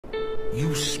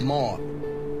You smart.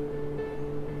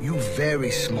 You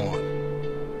very smart.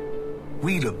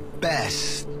 We the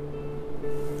best.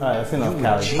 Alright, that's enough,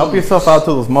 Callie. Help yourself out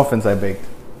to those muffins I baked.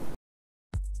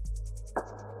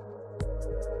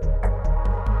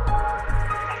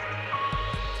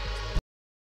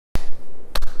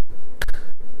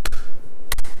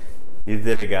 You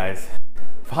did it, guys.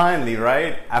 Finally,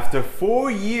 right? After 4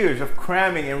 years of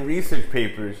cramming and research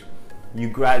papers, you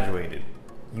graduated.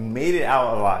 You made it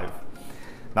out alive.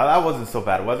 Now that wasn't so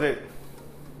bad, was it?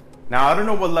 Now I don't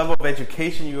know what level of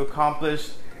education you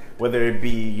accomplished, whether it be,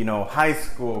 you know, high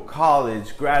school,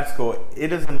 college, grad school, it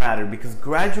doesn't matter, because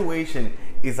graduation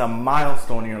is a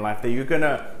milestone in your life that you're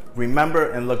gonna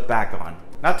remember and look back on.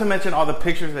 Not to mention all the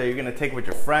pictures that you're gonna take with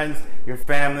your friends, your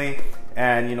family,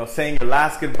 and, you know, saying your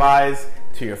last goodbyes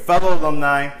to your fellow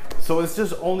alumni. So it's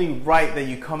just only right that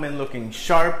you come in looking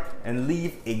sharp and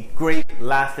leave a great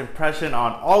last impression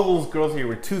on all those girls you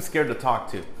were too scared to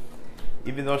talk to,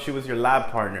 even though she was your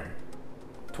lab partner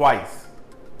twice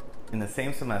in the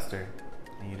same semester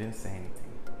and you didn't say anything.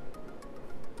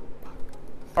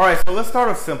 All right, so let's start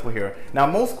off simple here. Now,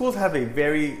 most schools have a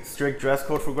very strict dress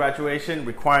code for graduation,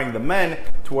 requiring the men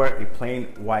to wear a plain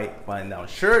white button-down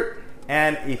shirt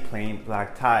and a plain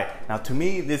black tie. Now, to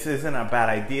me, this isn't a bad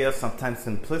idea. Sometimes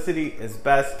simplicity is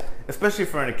best, especially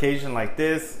for an occasion like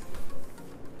this.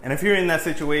 And if you're in that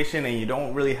situation and you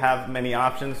don't really have many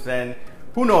options, then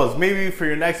who knows, maybe for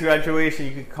your next graduation,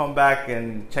 you could come back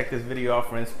and check this video out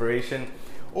for inspiration.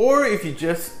 Or if you're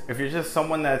just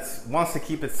someone that wants to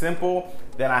keep it simple,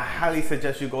 then I highly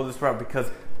suggest you go this route,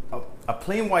 because a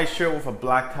plain white shirt with a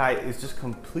black tie is just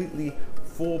completely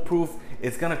foolproof.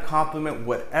 It's gonna complement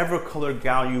whatever color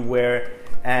gown you wear,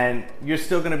 and you're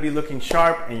still gonna be looking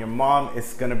sharp, and your mom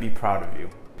is gonna be proud of you.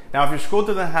 Now, if your school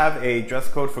doesn't have a dress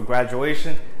code for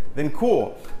graduation, then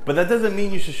cool. But that doesn't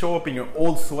mean you should show up in your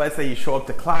old sweats that you show up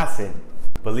to class in.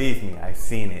 Believe me, I've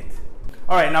seen it.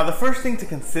 All right, now the first thing to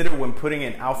consider when putting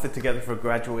an outfit together for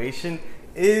graduation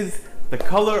is the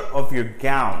color of your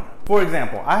gown. For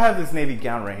example, I have this navy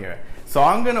gown right here. So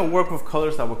I'm gonna work with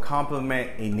colors that would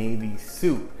complement a navy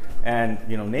suit. And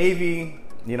you know, navy,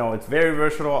 you know, it's very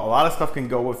versatile. A lot of stuff can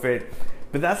go with it.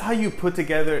 But that's how you put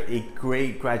together a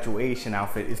great graduation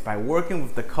outfit, is by working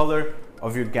with the color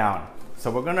of your gown. So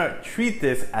we're gonna treat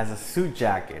this as a suit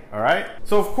jacket, all right?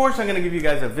 So of course I'm gonna give you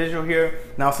guys a visual here.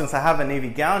 Now, since I have a navy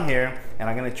gown here and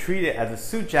I'm gonna treat it as a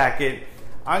suit jacket,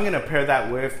 I'm gonna pair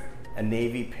that with a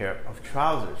navy pair of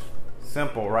trousers.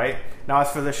 Simple, right? Now,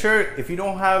 as for the shirt, if you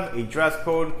don't have a dress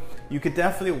code, you could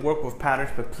definitely work with patterns,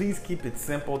 but please keep it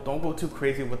simple. Don't go too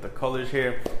crazy with the colors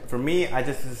here. For me, I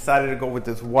just decided to go with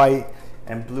this white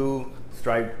and blue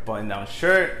striped button-down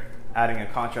shirt, adding a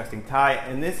contrasting tie,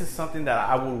 and this is something that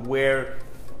I would wear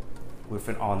with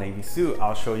an all navy suit.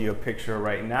 I'll show you a picture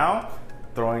right now,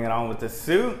 throwing it on with this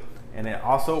suit, and it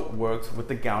also works with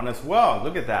the gown as well.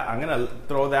 Look at that. I'm gonna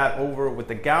throw that over with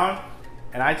the gown,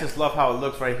 and I just love how it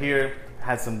looks right here.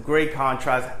 Has some great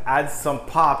contrast, adds some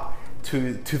pop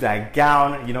to that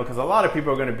gown, you know, because a lot of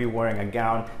people are gonna be wearing a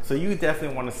gown, so you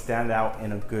definitely wanna stand out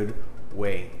in a good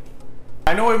way.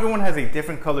 I know everyone has a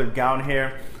different colored gown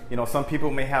here. You know, some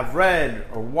people may have red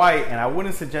or white, and I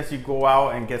wouldn't suggest you go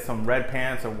out and get some red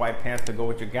pants or white pants to go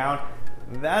with your gown.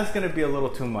 That's gonna be a little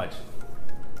too much.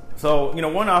 So, you know,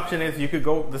 one option is you could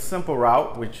go the simple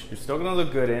route, which you're still gonna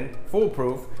look good in,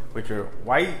 foolproof, with your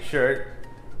white shirt,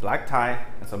 black tie,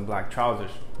 and some black trousers.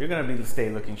 You're gonna stay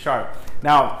looking sharp.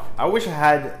 Now, I wish I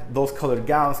had those colored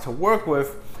gowns to work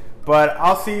with, but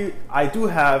I do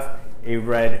have a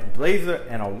red blazer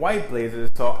and a white blazer,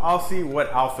 so I'll see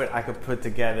what outfit I could put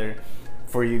together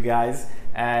for you guys,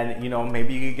 and you know,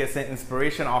 maybe you could get some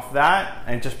inspiration off that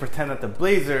and just pretend that the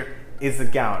blazer is the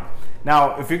gown.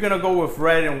 Now, if you're gonna go with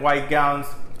red and white gowns,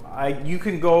 you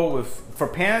can go with, for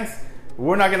pants,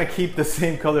 we're not gonna keep the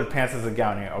same colored pants as the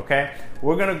gown here, okay?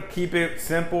 We're gonna keep it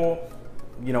simple.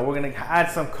 You know, we're gonna add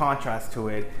some contrast to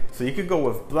it. So you could go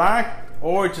with black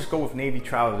or just go with navy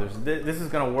trousers. This is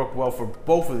gonna work well for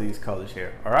both of these colors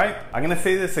here, all right? I'm gonna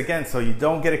say this again so you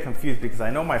don't get it confused, because I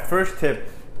know my first tip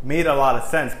made a lot of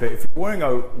sense, but if you're wearing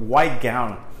a white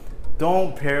gown,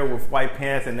 don't pair with white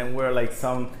pants and then wear like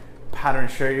some pattern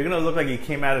shirt. You're gonna look like you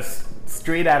came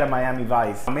straight out of Miami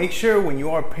Vice. Make sure when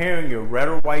you are pairing your red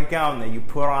or white gown that you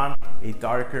put on a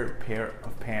darker pair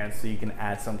of pants so you can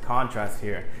add some contrast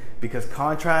here, because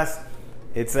contrast,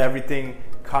 it's everything.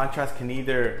 Contrast can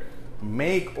either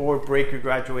make or break your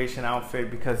graduation outfit,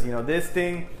 because you know, this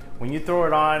thing, when you throw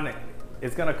it on,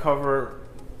 it's gonna cover,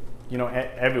 you know,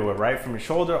 everywhere, right? From your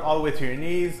shoulder all the way to your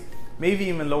knees, maybe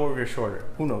even lower your shoulder,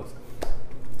 who knows?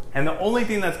 And the only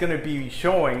thing that's gonna be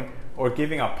showing or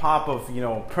giving a pop of, you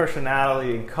know,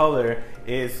 personality and color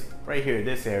is right here,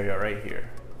 this area right here.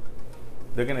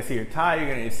 They're gonna see your tie, you're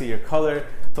gonna see your color.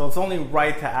 So it's only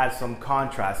right to add some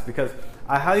contrast, because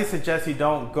I highly suggest you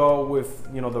don't go with,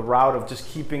 you know, the route of just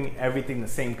keeping everything the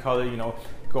same color, you know,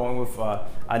 going with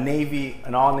a navy,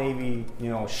 an all navy, you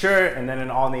know, shirt, and then an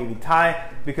all navy tie,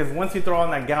 because once you throw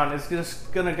on that gown, it's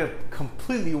just gonna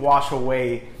completely wash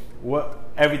away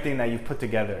everything that you've put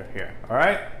together here. All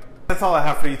right, that's all I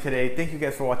have for you today. Thank you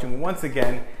guys for watching once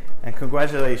again, and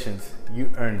congratulations,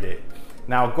 you earned it.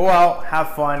 Now go out,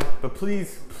 have fun, but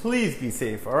please be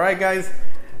safe. All right, guys,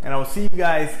 and I will see you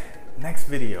guys next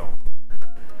video.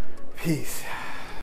 Peace.